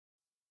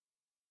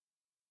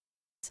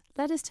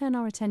But let us turn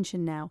our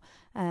attention now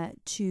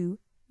to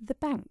the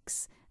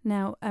banks.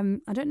 Now,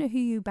 I don't know who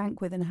you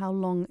bank with and how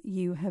long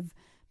you have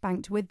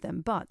banked with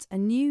them, but a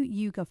new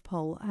YouGov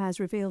poll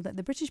has revealed that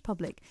the British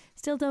public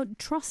still don't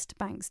trust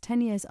banks 10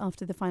 years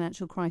after the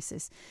financial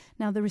crisis.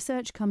 Now, the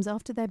research comes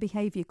after their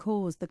behaviour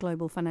caused the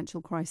global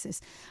financial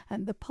crisis.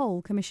 The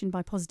poll, commissioned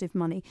by Positive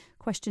Money,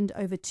 questioned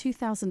over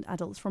 2,000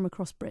 adults from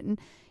across Britain.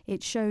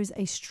 It shows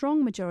a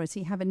strong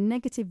majority have a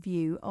negative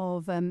view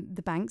of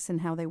the banks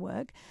and how they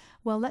work.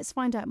 Well, let's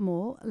find out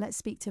more. Let's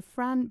speak to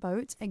Fran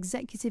Boait,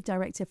 Executive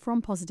Director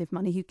from Positive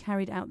Money, who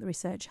carried out the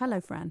research. Hello,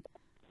 Fran.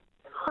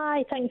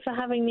 Hi, thanks for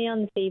having me on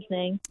this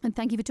evening. And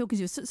thank you for talking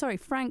to us. Sorry,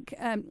 Fran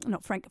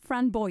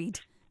Boait.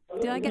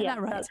 Did I get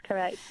that right? That's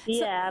correct.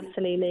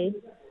 Absolutely.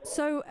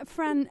 So,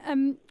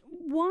 Fran,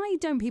 why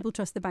don't people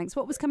trust the banks?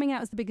 What was coming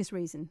out as the biggest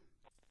reason?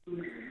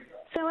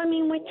 So,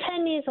 we're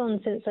 10 years on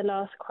since the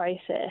last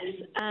crisis,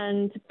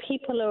 and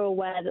people are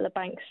aware that the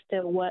banks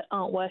still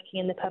aren't working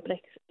in the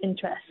public's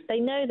interest.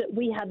 They know that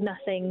we had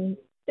nothing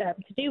to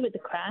do with the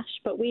crash,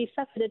 but we've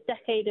suffered a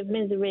decade of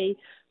misery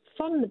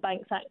from the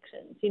bank's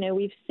actions.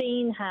 We've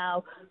seen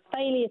how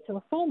failure to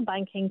reform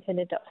banking can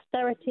lead to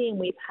austerity, and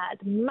we've had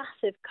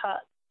massive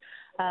cuts.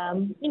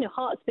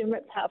 Hearts been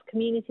ripped out of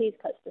communities,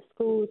 cuts to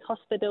schools,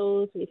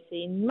 hospitals. We've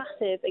seen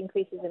massive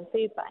increases in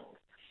food banks.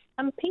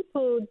 And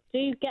people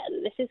do get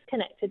that this is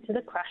connected to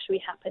the crash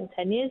we happened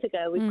 10 years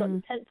ago. We've got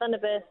the 10th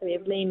anniversary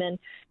of Lehman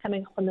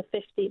coming up on the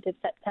 15th of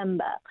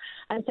September.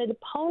 And so the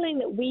polling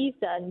that we've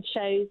done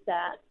shows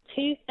that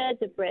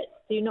 2/3 of Brits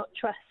do not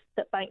trust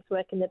that banks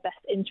work in the best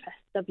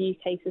interests of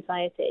UK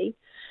society.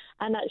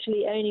 And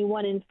actually only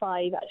 1 in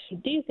 5 actually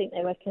do think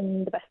they work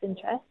in the best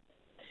interest.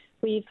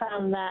 We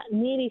found that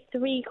nearly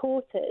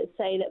 3/4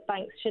 say that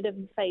banks should have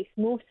faced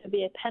more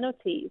severe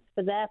penalties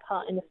for their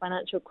part in the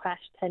financial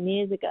crash 10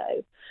 years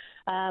ago.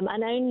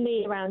 And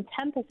only around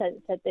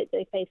 10% said that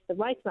they faced the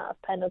right amount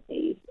of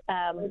penalties.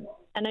 And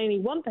only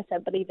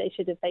 1% believe they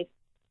should have faced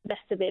less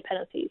severe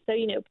penalties. So,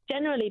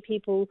 generally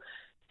people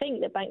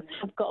think that banks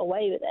have got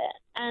away with it.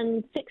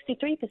 And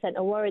 63%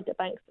 are worried that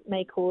banks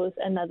may cause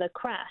another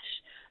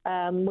crash,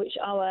 which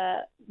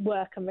our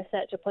work and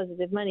research at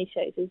Positive Money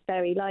shows is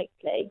very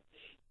likely.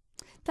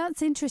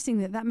 That's interesting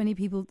that many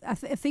people, I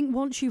think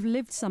once you've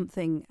lived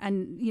something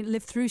and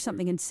lived through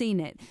something and seen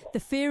it, the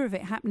fear of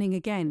it happening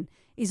again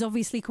is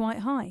obviously quite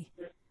high.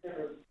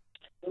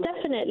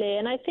 Definitely.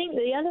 And I think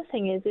the other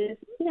thing is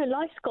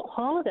life's got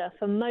harder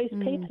for most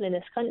people in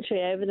this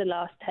country over the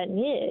last 10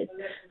 years.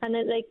 And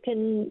that they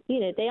can,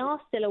 they are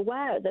still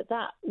aware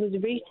that was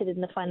rooted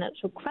in the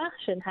financial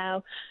crash and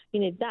how,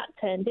 that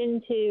turned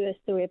into a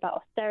story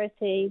about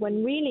austerity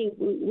when really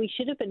we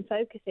should have been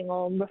focusing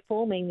on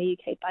reforming the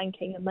UK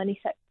banking and money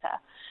sector.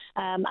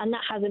 And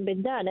that hasn't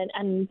been done.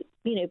 And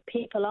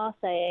people are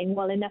saying,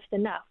 well, enough's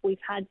enough. We've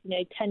had,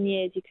 10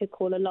 years you could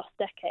call a lost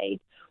decade.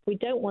 We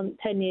don't want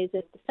 10 years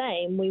of the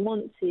same. We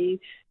want to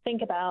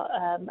think about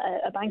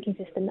a banking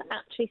system that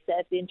actually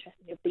serves the interests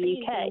of the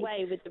UK.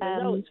 Away with the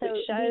results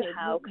which show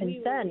how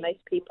concerned most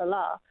people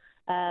are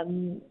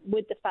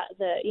with the fact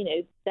that,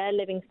 their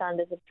living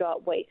standards have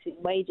dropped,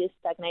 wages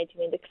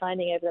stagnating and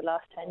declining over the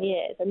last 10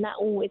 years. And that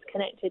all is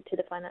connected to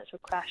the financial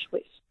crash,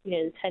 which,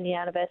 the 10-year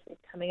anniversary is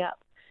coming up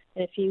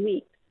in a few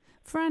weeks.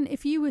 Fran,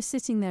 if you were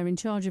sitting there in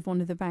charge of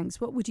one of the banks,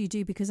 what would you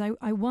do? Because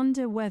I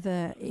wonder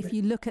whether if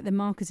you look at the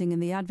marketing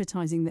and the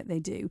advertising that they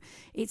do,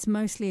 it's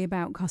mostly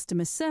about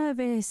customer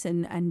service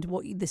and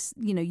what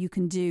you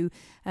can do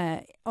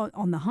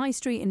on the high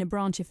street in a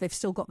branch if they've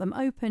still got them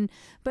open.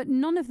 But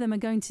none of them are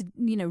going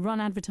to,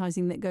 run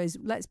advertising that goes,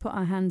 let's put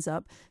our hands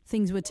up.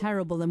 Things were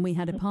terrible and we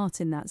had a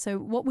part in that. So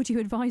what would you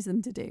advise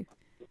them to do?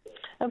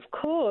 Of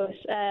course.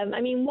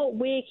 What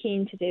we're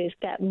keen to do is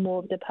get more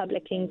of the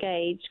public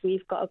engaged.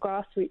 We've got a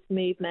grassroots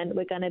movement.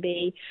 We're going to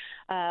be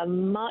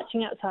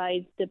marching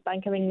outside the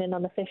Bank of England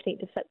on the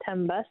 15th of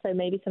September, so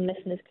maybe some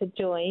listeners could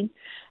join.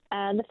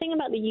 The thing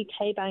about the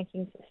UK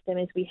banking system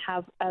is we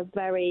have a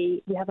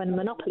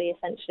monopoly,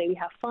 essentially. We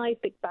have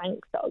 5 big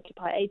banks that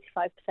occupy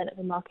 85% of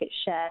the market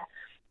share,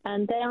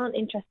 and they aren't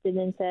interested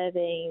in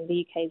serving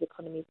the UK's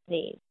economy's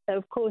needs. So,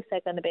 of course, they're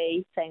going to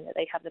be saying that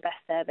they have the best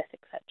service,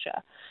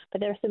 etc.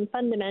 But there are some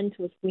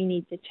fundamentals we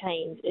need to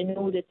change in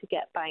order to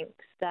get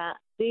banks that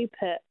do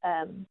put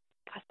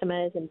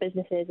customers and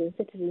businesses and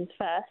citizens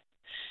first,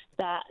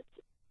 that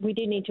we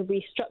do need to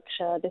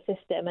restructure the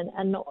system,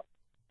 and not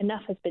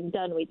enough has been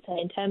done, we'd say,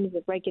 in terms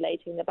of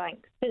regulating the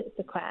banks since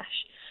the crash.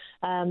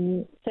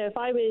 So if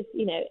I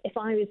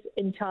was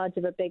in charge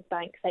of a big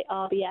bank, say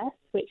RBS,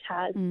 which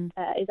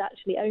is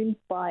actually owned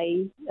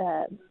by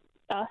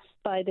us,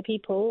 by the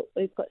people,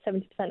 we've got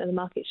 70% of the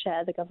market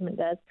share, the government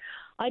does,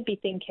 I'd be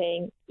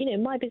thinking,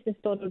 my business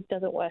model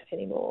doesn't work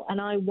anymore and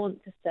I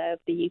want to serve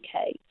the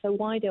UK. So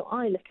why don't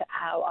I look at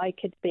how I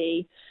could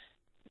be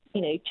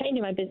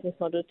changing my business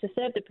model to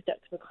serve the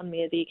productive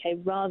economy of the UK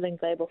rather than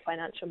global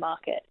financial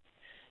markets?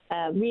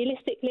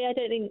 Realistically, I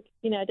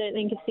don't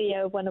think a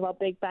CEO of one of our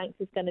big banks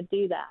is going to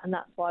do that, and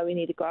that's why we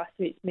need a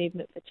grassroots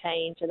movement for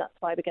change, and that's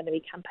why we're going to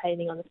be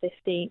campaigning on the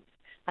 15th,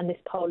 and this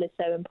poll is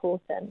so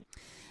important.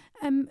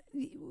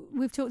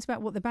 We've talked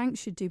about what the banks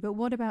should do, but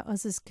what about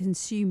us as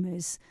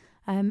consumers?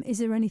 Is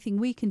there anything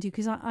we can do?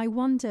 Because I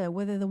wonder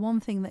whether the one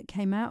thing that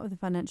came out of the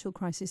financial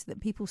crisis that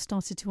people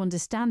started to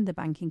understand the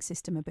banking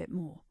system a bit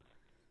more.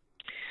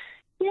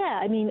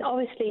 Yeah, I mean,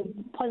 obviously,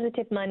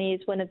 Positive Money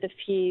is one of the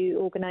few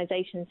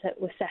organisations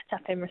that were set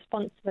up in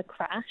response to the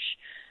crash,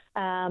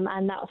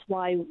 and that's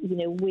why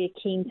we're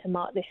keen to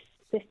mark this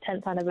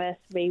 10th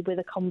anniversary with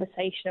a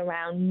conversation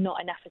around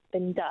not enough has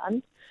been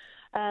done.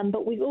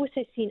 But we've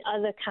also seen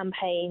other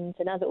campaigns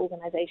and other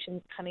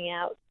organisations coming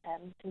out,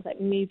 things like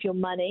Move Your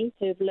Money,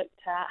 who have looked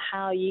at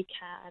how you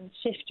can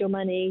shift your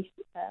money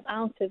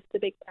out of the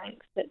big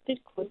banks that did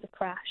cause the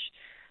crash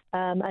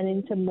and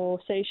into more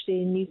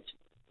socially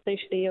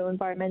or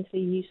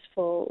environmentally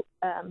useful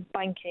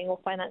banking or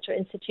financial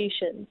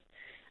institutions.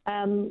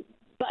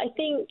 But I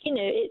think,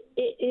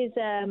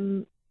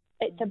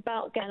 it's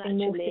about getting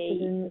more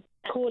citizens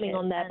calling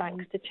on their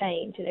banks to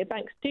change.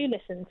 Banks do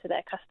listen to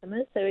their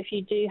customers. So if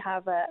you do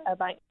have a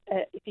bank,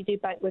 if you do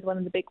bank with one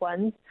of the big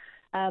ones,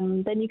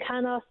 then you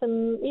can ask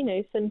them,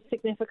 some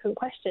significant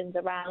questions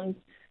around,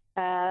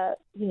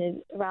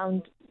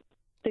 around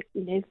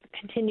the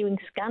continuing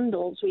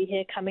scandals we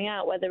hear coming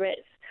out, whether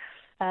it's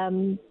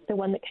the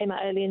one that came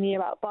out earlier in the year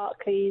about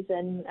Barclays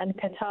and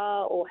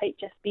Qatar or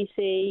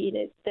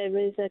HSBC. There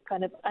is a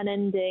kind of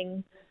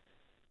unending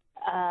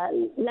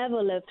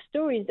level of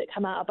stories that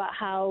come out about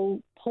how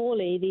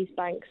poorly these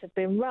banks have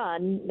been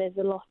run. There's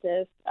a lot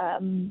of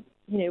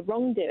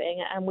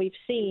wrongdoing, and we've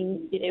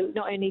seen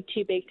not only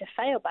too big to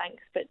fail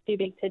banks but too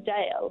big to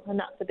jail, and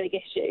that's a big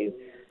issue.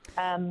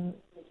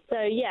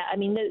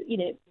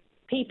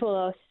 People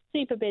are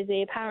super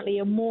busy. Apparently,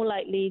 you're more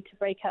likely to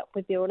break up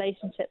with your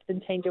relationships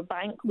than change your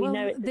bank. We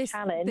know it's a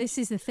challenge. This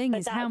is the thing: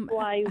 is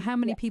how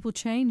many people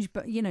change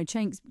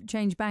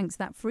banks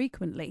that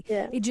frequently.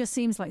 Yeah. It just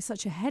seems like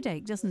such a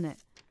headache, doesn't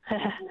it?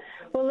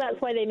 Well, that's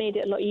why they made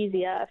it a lot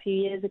easier a few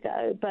years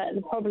ago. But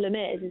the problem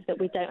is that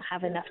we don't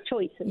have enough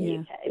choice in the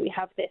UK. We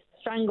have this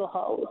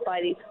stranglehold by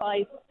these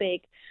 5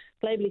 big,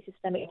 globally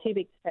systemic, too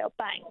big to fail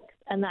banks,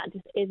 and that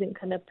just isn't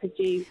going to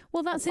produce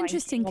that's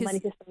interesting, money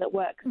system that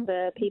works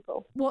for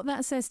people. What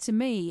that says to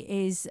me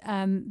is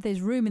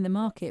there's room in the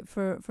market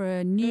for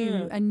a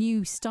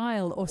new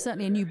style, or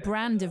certainly a new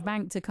brand of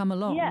bank to come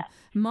along,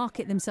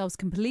 market themselves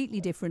completely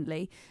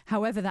differently,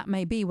 however that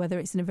may be, whether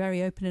it's in a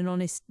very open and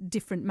honest,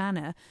 different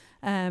manner,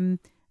 and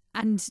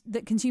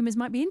that consumers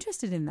might be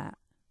interested in that.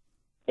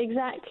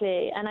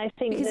 Exactly, and I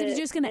think because if you're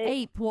just going to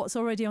ape what's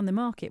already on the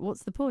market,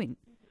 what's the point?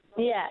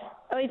 Yeah,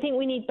 I think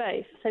we need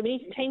both. So we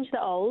need to change the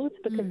old,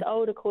 because the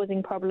old are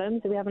causing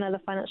problems. If we have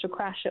another financial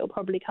crash, it will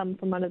probably come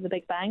from one of the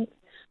big banks.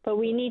 But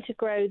we need to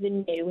grow the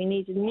new. We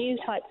need new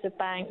types of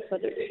banks,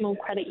 whether it's small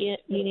credit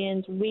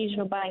unions,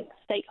 regional banks,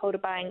 stakeholder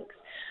banks,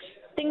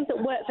 things that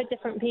work for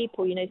different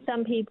people.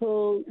 Some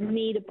people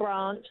need a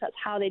branch. That's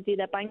how they do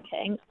their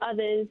banking.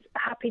 Others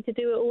are happy to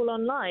do it all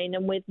online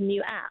and with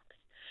new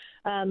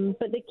apps.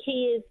 But the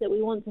key is that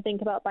we want to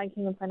think about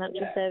banking and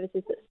financial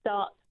services that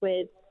starts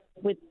with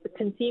the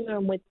consumer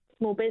and with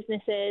small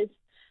businesses,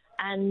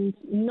 and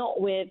not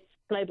with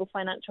global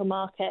financial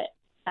markets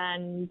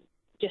and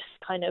just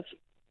kind of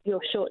your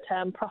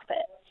short-term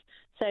profits.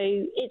 So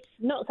it's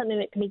not something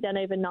that can be done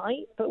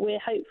overnight, but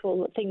we're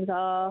hopeful that things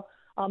are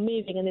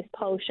moving, and this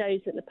poll shows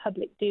that the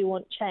public do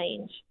want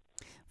change.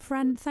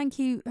 Fran, thank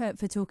you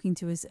for talking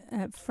to us.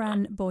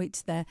 Fran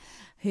Boait there,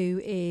 who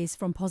is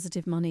from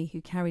Positive Money, who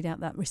carried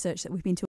out that research that we've been talking